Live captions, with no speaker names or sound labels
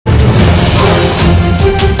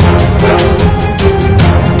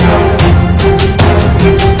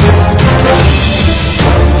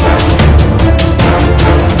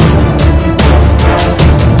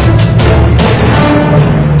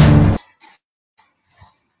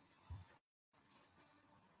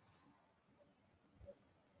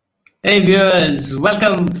Hey viewers,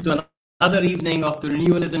 welcome to another evening of the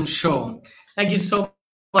Renewalism show. Thank you so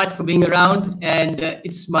much for being around, and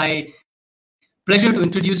it's my pleasure to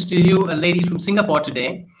introduce to you a lady from Singapore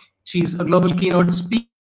today. She's a global keynote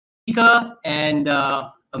speaker and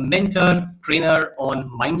a mentor, trainer on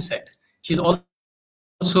mindset. She's also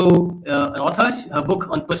an author. Her book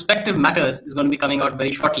on perspective matters is going to be coming out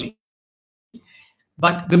very shortly.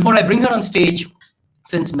 But before I bring her on stage,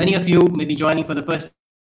 since many of you may be joining for the first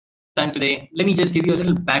time today, let me just give you a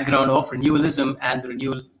little background of Renewalism and the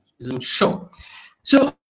Renewalism show.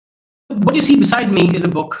 So what you see beside me is a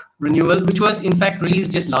book, Renewal, which was in fact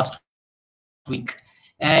released just last week.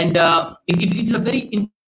 And it's a very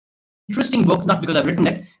interesting book, not because I've written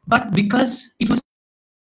it, but because it was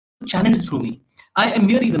channeled through me. I am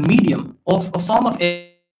merely the medium of a form of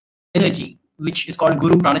energy, which is called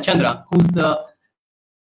Guru Pranachandra, who's the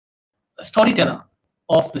storyteller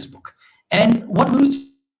of this book. And what Guru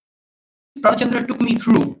Pranachandra took me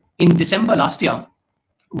through in December last year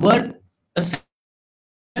were a set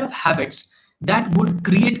of habits that would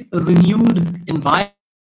create a renewed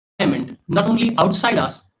environment, not only outside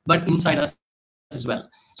us, but inside us as well.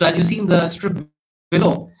 So as you see in the strip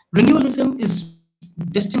below, renewalism is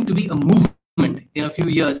destined to be a movement in a few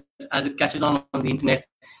years as it catches on the internet,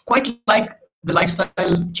 quite like the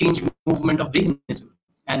lifestyle change movement of veganism.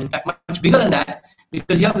 And in fact, much bigger than that,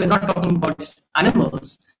 because here we're not talking about just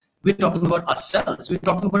animals, we're talking about ourselves, we're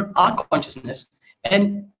talking about our consciousness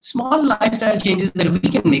and small lifestyle changes that we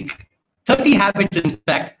can make, 30 habits in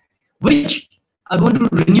fact, which are going to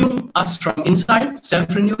renew us from inside,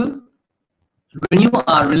 self-renewal, renew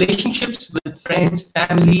our relationships with friends,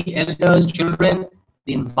 family, elders, children,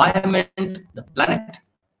 the environment, the planet,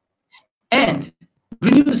 and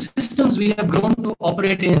renew the systems we have grown to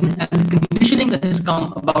operate in and the conditioning that has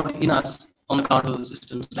come about in us on account of those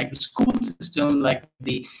systems, like the school system, like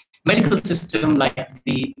the medical system, like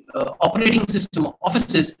the operating system of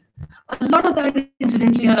offices. A lot of that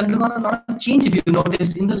incidentally has undergone a lot of change, if you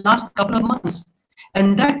noticed, in the last couple of months.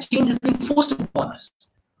 And that change has been forced upon us.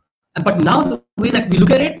 But now the way that we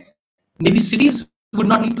look at it, maybe cities would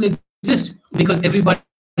not need to exist because everybody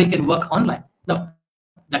can work online. Now,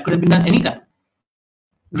 that could have been done anytime.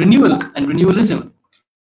 Renewal and renewalism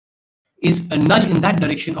is a nudge in that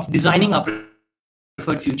direction of designing our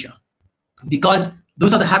preferred future. Because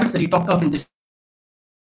those are the habits that he talked of in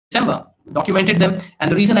December, documented them. And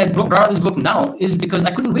the reason I brought out this book now is because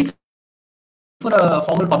I couldn't wait for a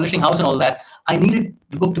formal publishing house and all that. I needed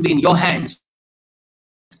the book to be in your hands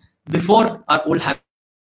before our old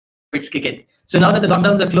habits kick in. So now that the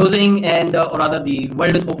lockdowns are closing and, or rather the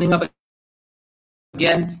world is opening up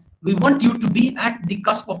again, we want you to be at the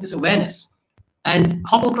cusp of this awareness and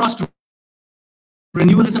hop across to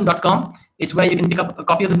renewalism.com. It's where you can pick up a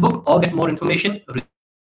copy of the book or get more information, read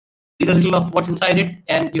a little of what's inside it,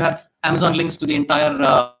 and you have Amazon links to the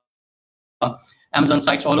entire Amazon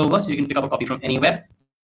sites all over, so you can pick up a copy from anywhere.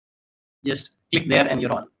 Just click there and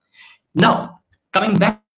you're on. Now, coming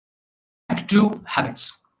back to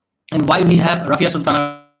habits and why we have Rafia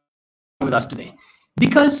Sultana with us today.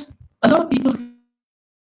 Because a lot of people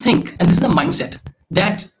think, and this is a mindset,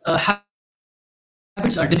 that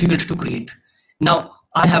habits are difficult to create. Now,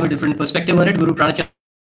 I have a different perspective on it. Guru Pranachandra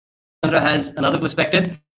has another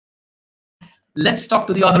perspective. Let's talk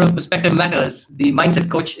to the author of Perspective Matters, the mindset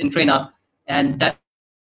coach and trainer, and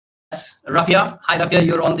that's Rafia. Hi, Rafia,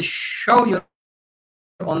 you're on the show. You're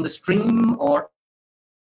on the stream, or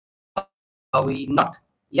are we not?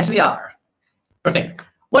 Yes, we are. Perfect.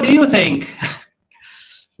 What do you think?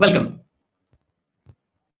 Welcome.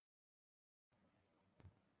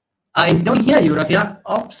 I don't hear you, Rafia.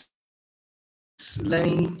 Oops. Let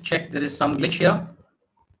me check. There is some glitch here.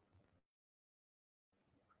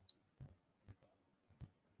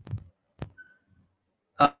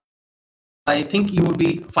 I think you will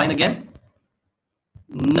be fine again.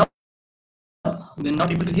 No, we're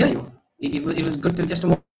not able to hear you. It was good till just a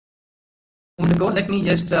moment ago. Let me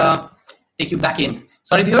just take you back in.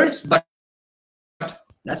 Sorry, viewers, but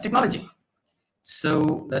that's technology.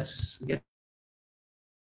 So let's get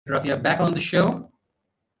Rafia back on the show.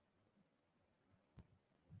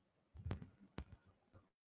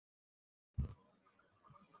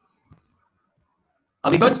 Are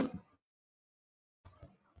we good?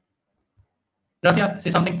 Rafia, say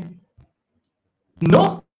something.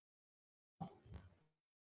 No?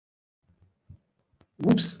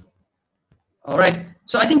 Oops. All right.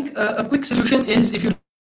 So I think a quick solution is if you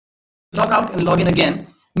log out and log in again.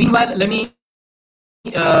 Meanwhile, let me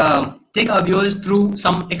take our viewers through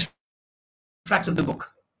some extracts of the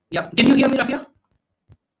book. Yeah. Can you hear me, Rafia?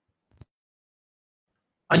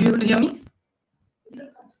 Are you able to hear me?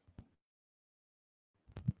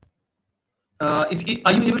 Are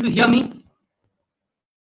you able to hear me?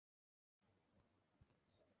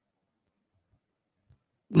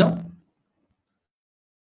 No?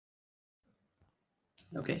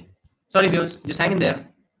 Okay. Sorry, viewers, just hang in there.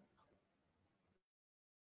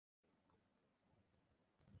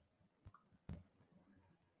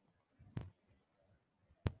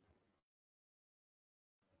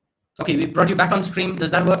 Okay, we brought you back on stream.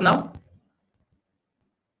 Does that work now?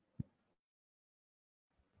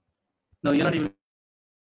 No, you're not able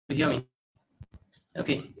to hear me.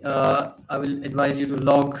 Okay, I will advise you to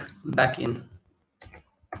log back in.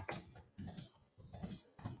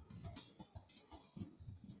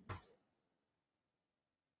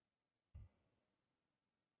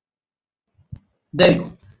 There you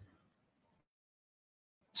go.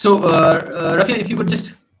 So, Rafia, if you could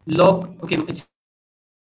just log. Okay, it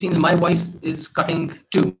seems my voice is cutting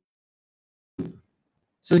too.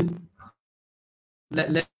 So,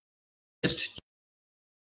 let's just.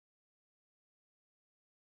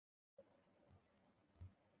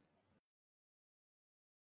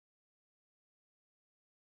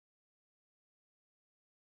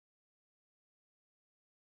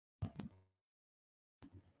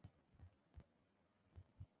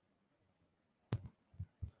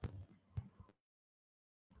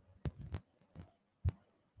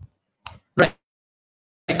 Right.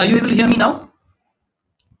 Are you able to hear me now?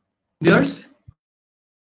 Viewers?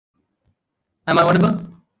 Am I audible?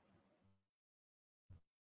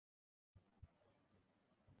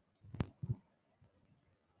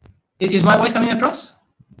 Is my voice coming across?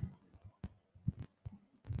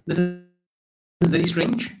 This is very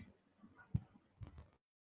strange.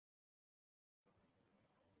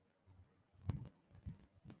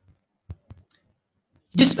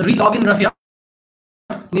 Just re-log in, Rafia.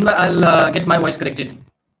 Meanwhile, I'll get my voice corrected.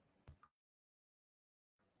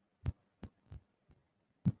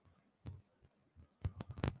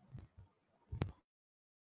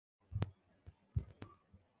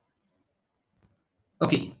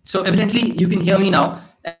 Okay, so evidently you can hear me now,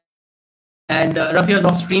 and Rafia is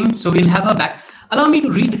off stream, so we'll have her back. Allow me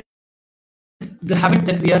to read the habit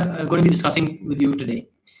that we are going to be discussing with you today.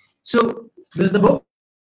 So this is the book.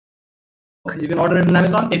 You can order it on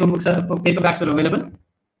Amazon. Paperbacks are available.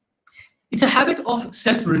 It's a habit of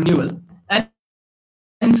self-renewal, and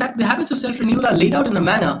in fact, the habits of self-renewal are laid out in a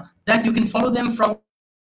manner that you can follow them from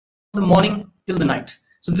the morning till the night.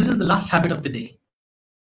 So this is the last habit of the day.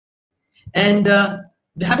 And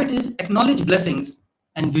the habit is acknowledge blessings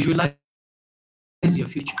and visualize your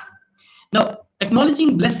future. Now,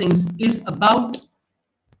 acknowledging blessings is about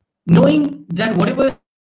knowing that whatever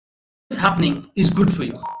is happening is good for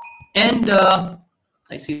you. And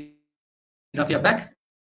I see Rafia back.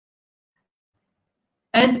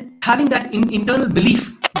 And having that internal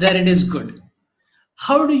belief that it is good.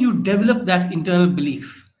 How do you develop that internal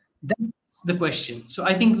belief? That's the question. So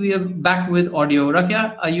I think we are back with audio.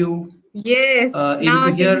 Rafia, are you Yes, able now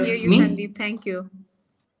to I hear can hear you, me? Sandeep. Thank you.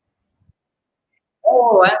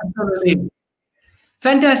 Oh, absolutely.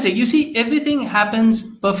 Fantastic. You see, everything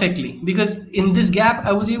happens perfectly because in this gap,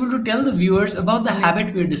 I was able to tell the viewers about the Amazing.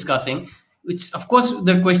 habit we're discussing, which, of course,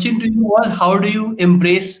 the question to you was how do you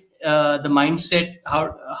embrace the mindset?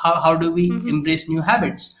 How do we Mhm. embrace new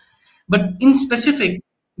habits? But in specific,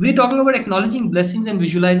 we're talking about acknowledging blessings and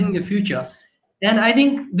visualizing the future. And I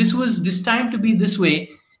think this was destined to be this way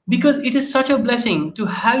because it is such a blessing to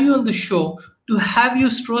have you on the show, to have you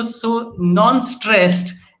so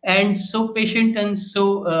non-stressed and so patient and so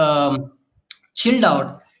chilled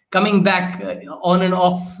out, coming back on and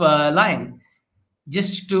off line,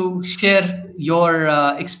 just to share your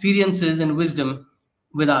experiences and wisdom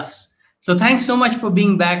with us. So thanks so much for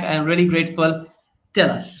being back. I'm really grateful. Tell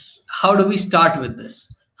us, how do we start with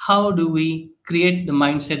this? How do we create the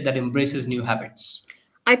mindset that embraces new habits?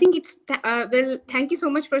 I think well. Thank you so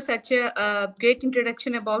much for such a great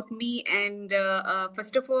introduction about me. And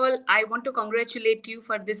first of all, I want to congratulate you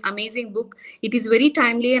for this amazing book. It is very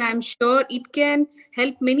timely, and I'm sure it can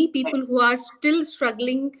help many people who are still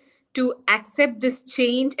struggling to accept this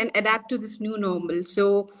change and adapt to this new normal.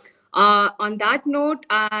 So, on that note,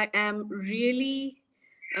 I am really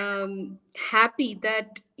happy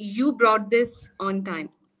that you brought this on time.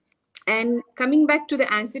 And coming back to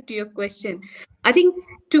the answer to your question, I think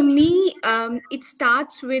to me, it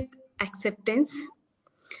starts with acceptance.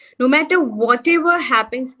 No matter whatever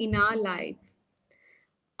happens in our life,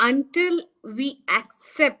 until we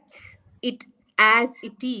accept it as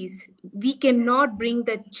it is, we cannot bring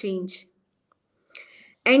that change.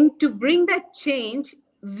 And to bring that change,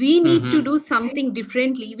 we need to Mm-hmm. do something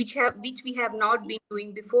differently, which we have not been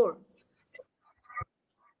doing before.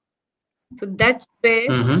 So that's where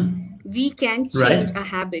Mm-hmm. we can change Right. our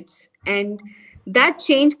habits. And that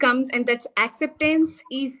change comes, and that's acceptance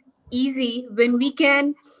is easy when we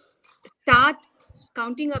can start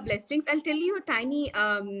counting our blessings. I'll tell you a tiny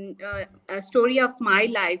a story of my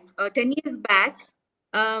life. 10 years back,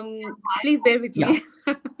 please bear with Yeah. me.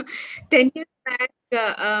 10 years back,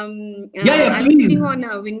 Yeah, yeah, I was sitting please. on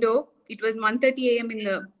a window. It was 1:30 a.m.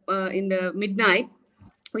 In the midnight,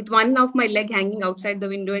 with one of my leg hanging outside the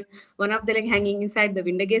window and one of the leg hanging inside the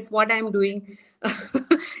window. Guess what I'm doing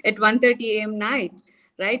at 1:30 a.m. night,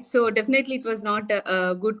 right? So definitely it was not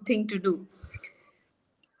a good thing to do.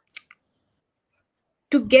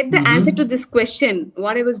 To get the answer to Mm-hmm. this question,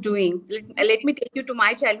 what I was doing, let me take you to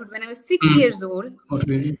my childhood. When I was 6 years Mm. old, What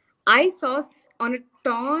really? I saw on a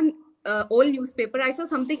torn old newspaper, I saw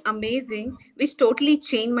something amazing which totally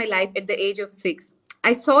changed my life at the age of 6.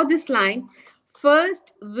 I saw this line: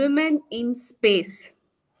 first women in space.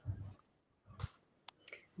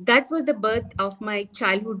 That was the birth of my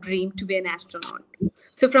childhood dream to be an astronaut.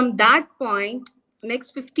 So from that point,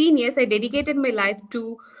 next 15 years, I dedicated my life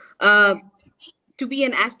uh, to be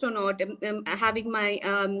an astronaut, having my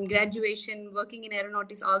graduation, working in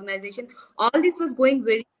aeronautics organization. All this was going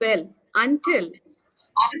very well until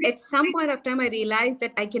at some point of time I realized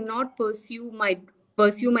that I cannot pursue my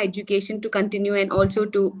education to continue and also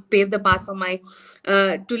to pave the path for my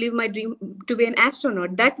to live my dream to be an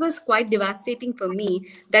astronaut. That was quite devastating for me.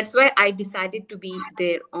 That's why I decided to be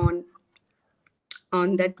there on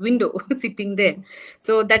that window sitting there.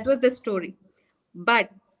 So that was the story. But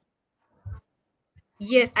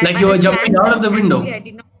yes, Like you were jumping out of the thankfully I window.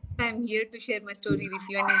 did not. I'm here to share my story with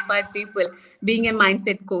you and inspire people, being a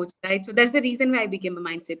mindset coach, right? So that's the reason why I became a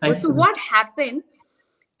mindset coach. So Thankfully. what happened?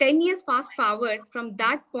 10 years fast forward from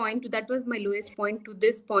that point to that was my lowest point to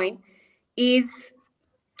this point is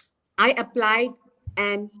I applied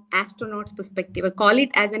an astronaut's perspective. I call it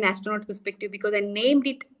as an astronaut perspective because I named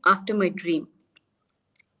it after my dream.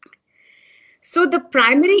 So the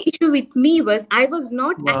primary issue with me was I was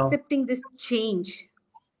not Wow. accepting this change.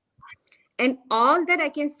 And all that I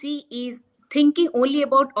can see is thinking only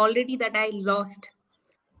about already that I lost.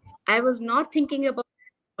 I was not thinking about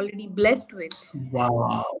already blessed with.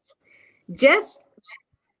 Wow. Just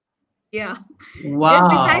Yeah. Just Wow.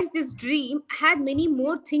 besides this dream, I had many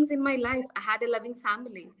more things in my life. I had a loving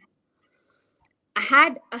family. I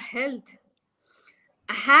had a health.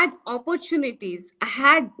 I had opportunities. I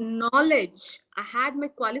had knowledge. I had my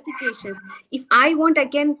qualifications. If I want, I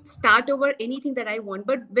can start over anything that I want.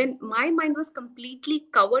 But when my mind was completely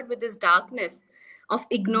covered with this darkness of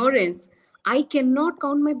ignorance, I cannot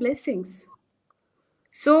count my blessings.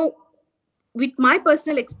 So, with my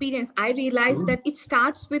personal experience, I realized True. that it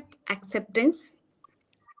starts with acceptance,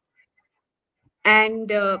 and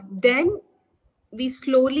then we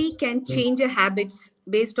slowly can change your habits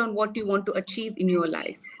based on what you want to achieve in your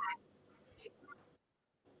life.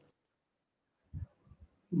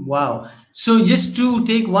 Wow. So just to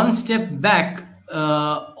take one step back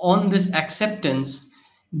on this acceptance,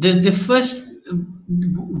 the first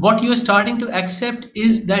what you're starting to accept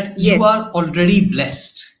is that you Yes. are already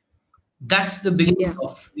blessed. That's the beginning Yeah.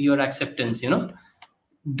 of your acceptance, you know.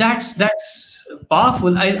 That's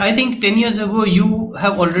powerful. I think 10 years ago you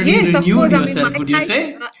have already Yes, of renewed course. I mean, my yourself, would you life,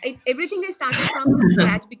 say? everything I started from the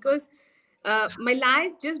scratch because my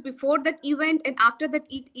life just before that event and after that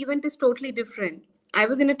event is totally different. I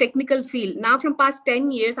was in a technical field. Now, from past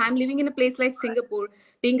 10 years, I'm living in a place like Singapore,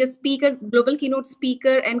 being a speaker, global keynote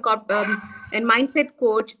speaker, and mindset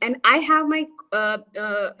coach. And I have my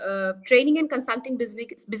training and consulting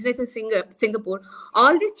business in Singapore.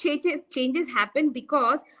 All these changes happen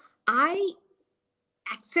because I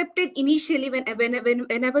accepted initially when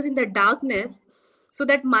I was in the darkness. So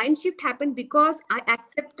that mind shift happened because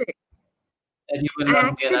That you will I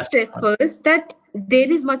not be an accepted astronaut. first that there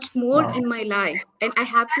is much more Wow. in my life and I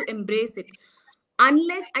have to embrace it.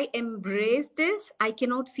 Unless I embrace this, I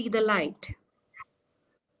cannot see the light.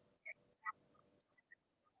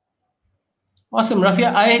 Awesome,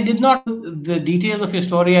 Rafia. I did not know the details of your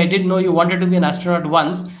story. I did know you wanted to be an astronaut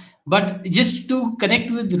once, but just to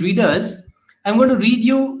connect with the readers, I'm going to read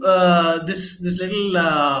you this little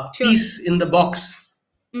Sure. piece in the box.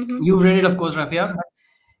 Mm-hmm. You've read it, of course, Rafia.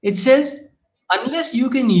 It says, "Unless you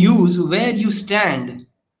can use where you stand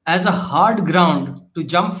as a hard ground to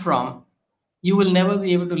jump from, you will never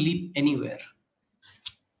be able to leap anywhere."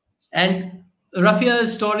 And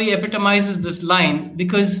Rafia's story epitomizes this line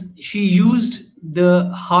because she used the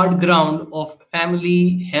hard ground of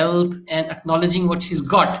family, health, and acknowledging what she's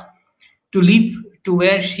got to leap to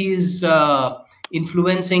where she's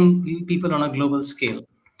influencing people on a global scale.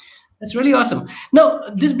 That's really awesome. Now,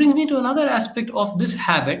 this brings me to another aspect of this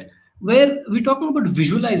habit where we're talking about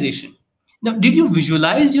visualization. Now, did you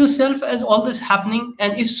visualize yourself as all this happening?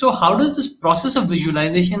 And if so, how does this process of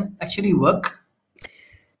visualization actually work?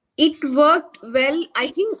 It worked well. I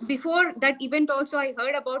think before that event also I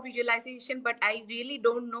heard about visualization, but I really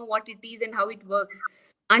don't know what it is and how it works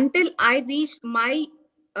until I reached my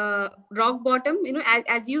rock bottom.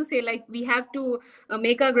 As you say, like we have to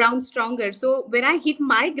make our ground stronger. So when I hit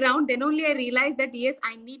my ground, then only I realized that yes,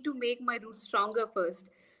 I need to make my roots stronger first.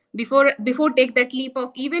 Before take that leap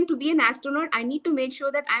of, even to be an astronaut, I need to make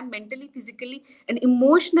sure that I'm mentally, physically, and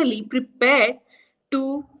emotionally prepared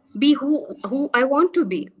to be who I want to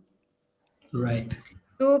be. Right.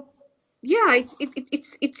 So yeah,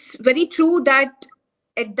 it's very true that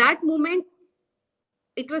at that moment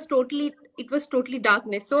it was totally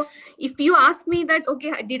darkness. So if you ask me that,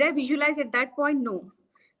 okay, did I visualize at that point? No,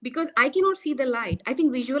 because I cannot see the light. I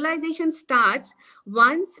think visualization starts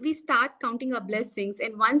once we start counting our blessings,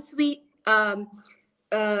 and once we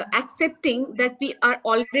accepting that we are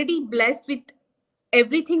already blessed with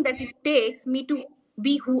everything that it takes me to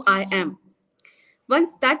be who I am.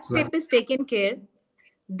 Once that Right. step is taken care,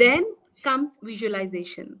 then comes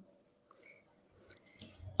visualization.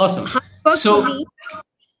 Awesome. How it worked for So, me,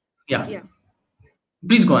 yeah, yeah.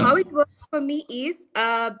 please go So how on. it worked for me is,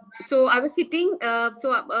 so I was sitting.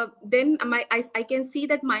 Then I can see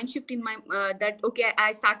that mind shift in my that okay,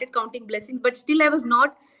 I started counting blessings, but still I was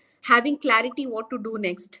not having clarity what to do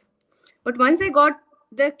next. But once I got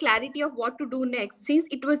the clarity of what to do next, since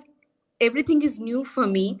it was everything is new for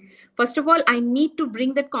me, first of all, I need to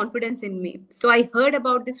bring that confidence in me. So I heard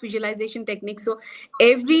about this visualization technique. So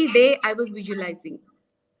every day I was visualizing,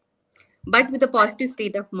 but with a positive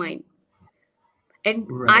state of mind. And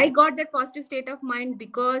I Right. got that positive state of mind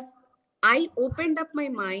because I opened up my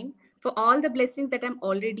mind for all the blessings that I'm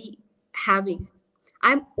already having.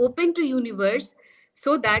 I'm open to universe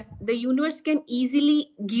so that the universe can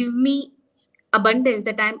easily give me abundance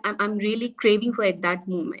that I'm really craving for at that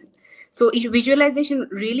moment. So visualization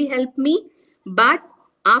really helped me. But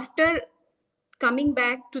after coming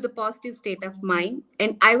back to the positive state of mind,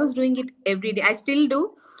 and I was doing it every day, I still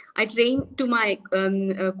do. I train to my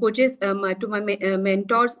coaches, to my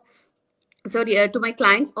mentors, sorry, to my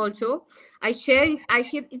clients also. I share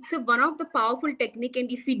it's one of the powerful technique,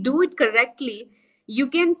 and if you do it correctly, you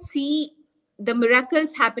can see the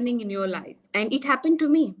miracles happening in your life. And it happened to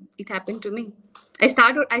me. I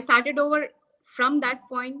started over from that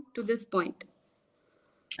point to this point.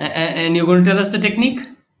 And you're going to tell us the technique?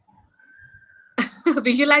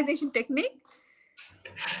 Visualization technique.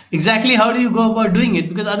 Exactly how do you go about doing it?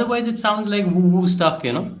 Because otherwise it sounds like woo-woo stuff,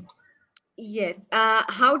 you know? Yes.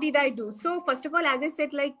 How did I do? So first of all, as I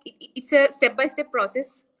said, like it's a step-by-step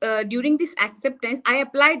process. During this acceptance, I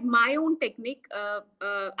applied my own technique.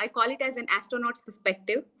 I call it as an astronaut's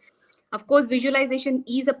perspective. Of course, visualization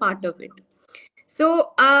is a part of it.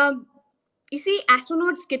 So you see,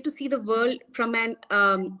 astronauts get to see the world from an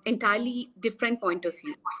entirely different point of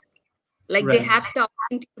view. Like they Right. have the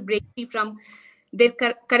opportunity to break free from their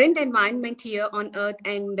current environment here on earth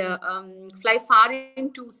and fly far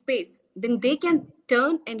into space. Then they can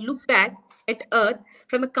turn and look back at earth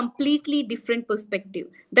from a completely different perspective.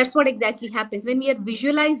 That's what exactly happens when we are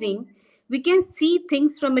visualizing. We can see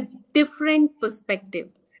things from a different perspective,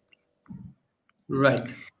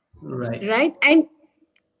 Right. Right. right? And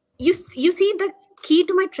you see, the key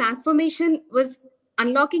to my transformation was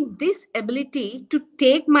unlocking this ability to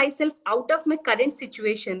take myself out of my current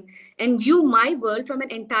situation and view my world from an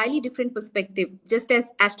entirely different perspective, just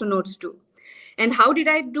as astronauts do. And how did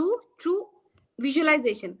I do? Through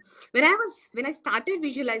visualization. When I started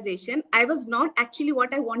visualization, I was not actually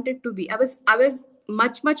what I wanted to be. I was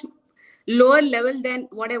much lower level than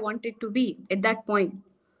what I wanted to be at that point.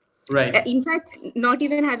 Right. In fact, not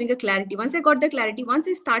even having a clarity. Once I got the clarity, once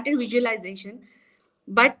I started visualization,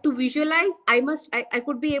 but to visualize, I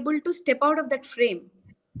could be able to step out of that frame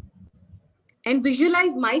and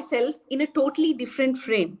visualize myself in a totally different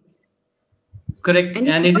frame. Correct. And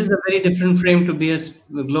it And it was, is a very different frame to be a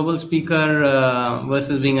global speaker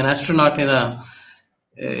versus being an astronaut in a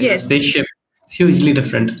yes, spaceship. It's hugely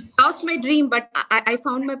different. lost my dream, but I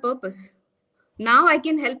found my purpose. Now I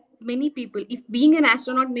can help many people. If being an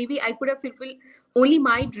astronaut, maybe I could have fulfilled only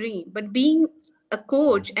my dream, but being a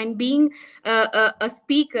coach and being a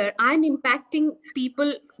speaker, I'm impacting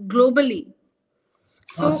people globally.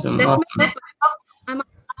 So Awesome. that's my Awesome. purpose. I'm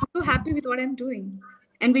so happy with what I'm doing.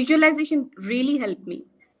 And visualization really helped me.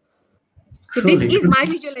 So this Truly. is my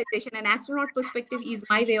visualization. An astronaut perspective is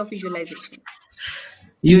my way of visualization.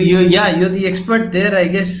 You're the expert there. I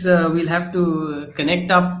guess we'll have to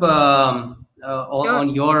connect up Sure, on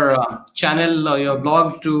your channel or your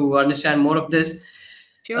blog to understand more of this.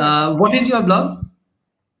 sure. What is your blog?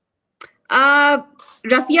 Uh,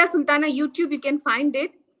 Rafia Sultana YouTube, you can find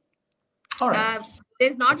it. All right, Uh,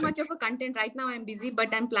 there's not perfect. much of a content right now. I'm busy,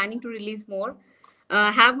 but I'm planning to release more.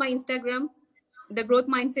 Have my Instagram, the Growth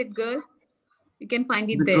Mindset Girl. You can find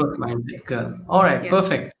it The there. growth mindset girl. All right, Yeah.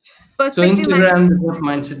 perfect. So Perspective Magazine. Instagram, the growth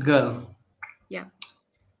mindset girl. Yeah.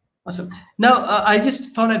 Awesome. Now, I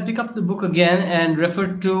just thought I'd pick up the book again and refer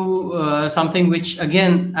to something which,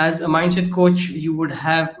 again, as a mindset coach, you would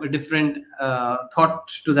have a different thought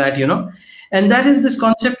to that, and that is this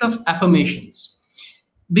concept of affirmations.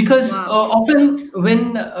 Because Wow. often,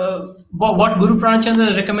 when what Guru Pranachandra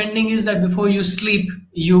is recommending is that before you sleep,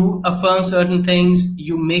 you affirm certain things,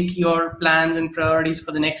 you make your plans and priorities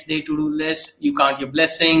for the next day to do list, you count your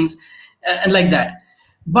blessings, and like that.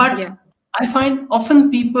 But Yeah. I find often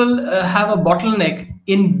people have a bottleneck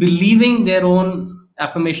in believing their own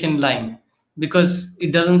affirmation line because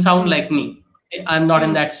it doesn't sound Mm. like me. I'm not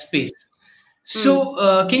in Mm. that space. Mm. So,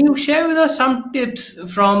 can you share with us some tips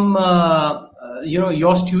from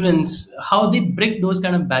your students how they break those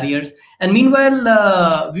kind of barriers? And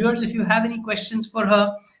meanwhile, viewers, if you have any questions for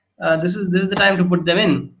her, this is the time to put them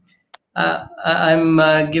in.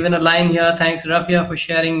 I'm given a line here. Thanks, Rafia, for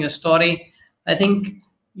sharing your story. I think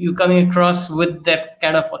you coming across with that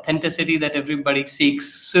kind of authenticity that everybody seeks.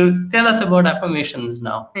 So, tell us about affirmations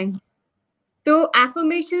now. Thank you. So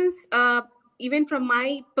affirmations, even from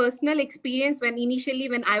my personal experience,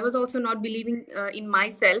 when I was also not believing in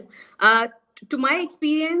myself, uh, to my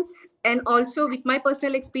experience, and also with my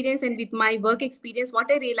personal experience and with my work experience, what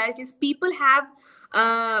I realized is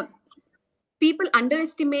uh, people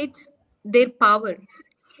underestimates their power.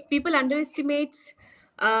 People underestimates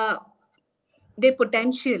uh, their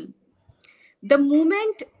potential. The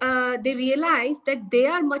moment they realize that they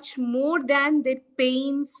are much more than their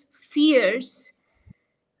pains, fears,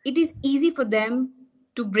 it is easy for them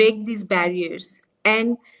to break these barriers.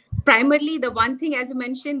 And primarily, the one thing, as you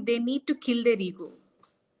mentioned, they need to kill their ego.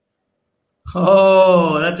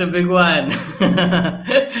 Oh, that's a big one.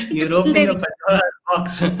 To You're kill their opening a ego. Pandora's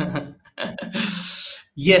box.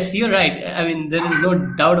 Yes, you're right. I mean, there is no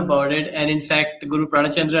doubt about it. And in fact, Guru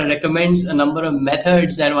Pranachandra recommends a number of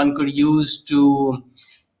methods that one could use to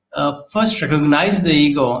first recognize the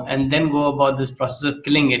ego and then go about this process of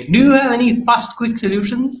killing it. Do you have any fast, quick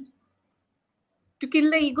solutions? To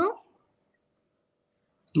kill the ego?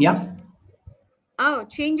 Yeah. Oh,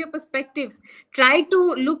 change your perspectives. Try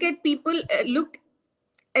to look at people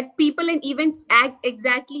and even act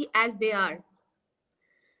exactly as they are.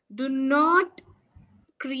 Do not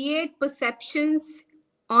create perceptions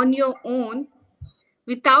on your own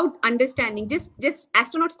without understanding. Just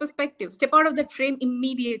astronaut's perspective. Step out of that frame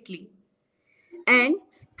immediately and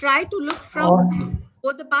try to look from Awesome.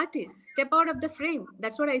 both the parties. Step out of the frame.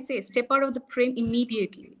 That's what I say. Step out of the frame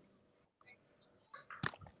immediately.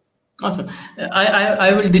 Awesome.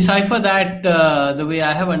 I will decipher that the way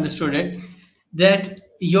I have understood it, that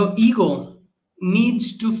your ego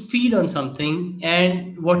needs to feed on something,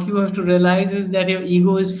 and what you have to realize is that your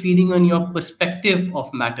ego is feeding on your perspective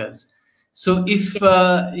of matters. So if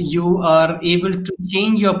Yeah. you are able to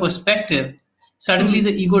change your perspective, suddenly Hmm.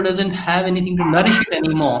 the ego doesn't have anything to nourish it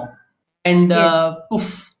anymore, and Yes,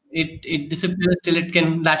 poof, it disappears till it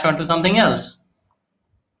can latch onto something else.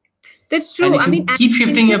 that's And true. if I mean, you as keep you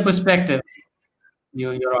shifting mentioned, your perspective,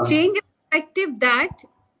 you're on. change your perspective that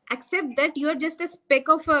accept that you are just a speck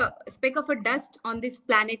of a dust on this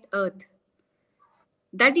planet Earth.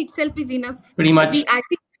 That itself is enough. Pretty much.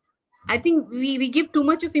 I think we give too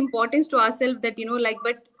much of importance to ourselves, that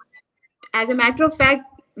but as a matter of fact,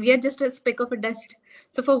 we are just a speck of a dust.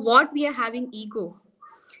 So for what we are having ego,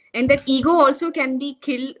 and that ego also can be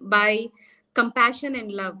killed by compassion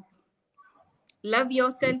and love. Love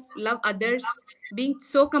yourself, love others, being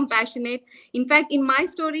so compassionate. In fact, in my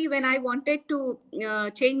story, when I wanted to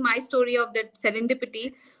change my story of that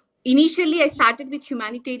serendipity, initially I started with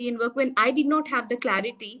humanitarian work. When I did not have the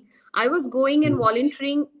clarity, I was going and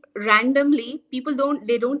volunteering randomly. People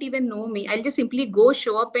don't even know me. I'll just simply go,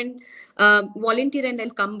 show up, and volunteer, and I'll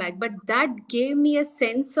come back. But that gave me a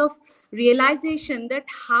sense of realization that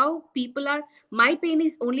how people are, my pain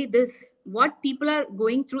is only this, what people are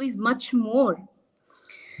going through is much more.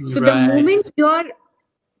 So the Right. moment you're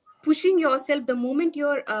pushing yourself, the moment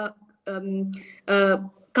you're um, uh,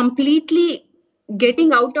 completely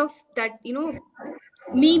getting out of that,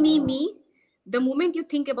 me, the moment you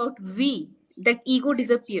think about we, that ego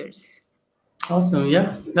disappears. Awesome.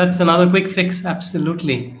 Yeah. That's another quick fix.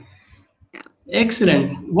 Absolutely.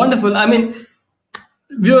 Excellent. Wonderful. I mean,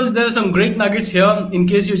 viewers, there are some great nuggets here. In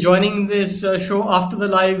case you're joining this show after the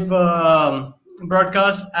live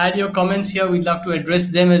broadcast, add your comments here. We'd love to address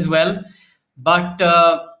them as well. But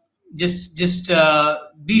just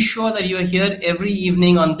be sure that you are here every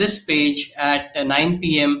evening on this page at 9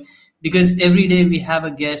 p.m. because every day we have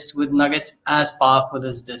a guest with nuggets as powerful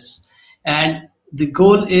as this. And the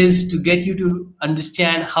goal is to get you to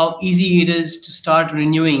understand how easy it is to start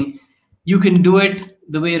renewing. You can do it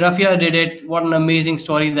the way Rafia did it. What an amazing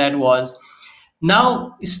story that was.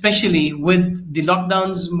 Now, especially with the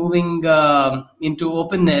lockdowns moving into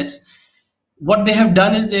openness, what they have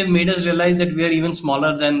done is they've made us realize that we are even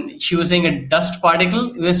smaller than, she was saying, a dust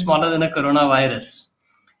particle. We're smaller than a coronavirus.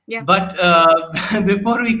 Yeah. But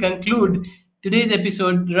before we conclude today's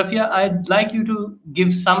episode, Rafia, I'd like you to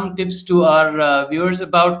give some tips to our viewers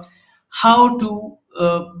about how to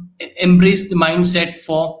embrace the mindset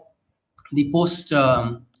for the post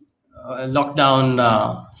lockdown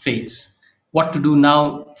phase. What to do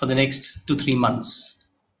now for the next 2 3 months?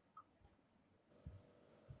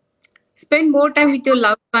 Spend more time with your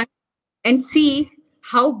loved ones and see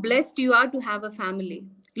how blessed you are to have a family.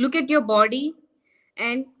 Look at your body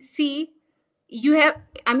and see you have,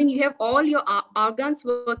 I mean, you have all your organs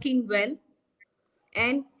working well.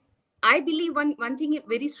 And I believe one thing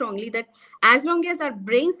very strongly, that as long as our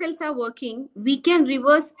brain cells are working, we can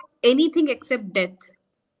reverse anything except death.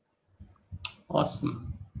 Awesome.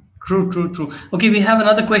 True, true, true. Okay, we have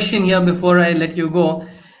another question here before I let you go.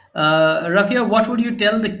 Rafia, what would you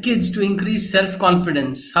tell the kids to increase self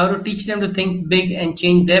confidence? How to teach them to think big and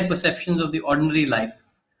change their perceptions of the ordinary life?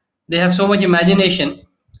 They have so much imagination,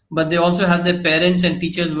 but they also have their parents and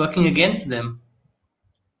teachers working against them.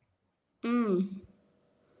 Mm.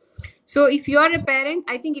 So if you are a parent,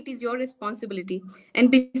 I think it is your responsibility.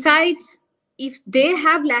 And besides, if they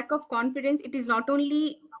have lack of confidence, it is not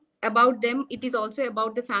only about them, it is also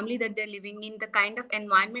about the family that they're living in, the kind of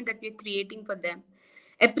environment that we're creating for them.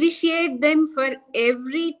 Appreciate them for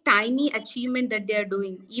every tiny achievement that they are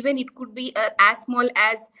doing. Even it could be as small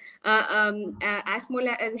as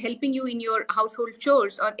helping you in your household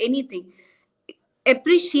chores or anything.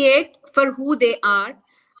 Appreciate for who they are,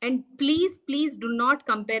 and please do not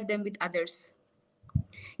compare them with others.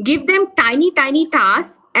 Give them tiny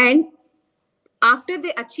tasks, and after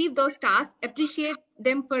they achieve those tasks, appreciate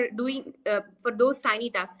them for doing for those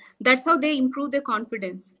tiny tasks. That's how they improve their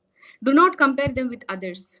confidence. Do not compare them with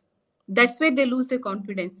others. That's where they lose their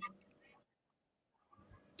confidence.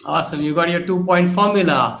 Awesome. You got your 2 point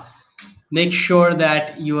formula. Make sure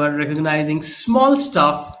that you are recognizing small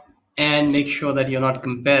stuff and make sure that you're not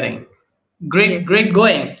comparing. Great, Yes. great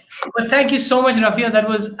going. Well, thank you so much, Rafia. That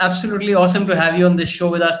was absolutely awesome to have you on this show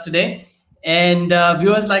with us today. And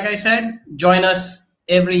viewers, like I said, join us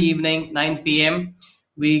every evening, 9 p.m.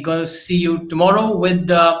 We're going to see you tomorrow with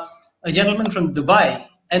a gentleman from Dubai.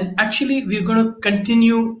 And actually, we're going to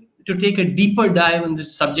continue to take a deeper dive on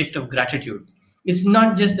this subject of gratitude. It's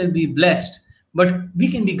not just that we're blessed, but we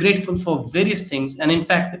can be grateful for various things. And in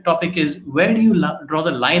fact, the topic is, where do you draw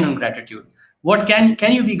the line on gratitude? What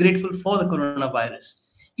can you be grateful for the coronavirus,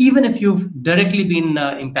 even if you've directly been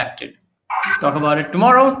impacted? Talk about it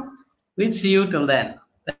tomorrow. We'll see you till then.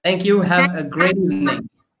 Thank you. Have a Thanks, great evening.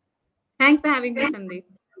 thanks for having me, Sandeep.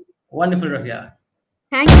 Wonderful, Rafia.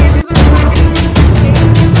 Thank you, everyone.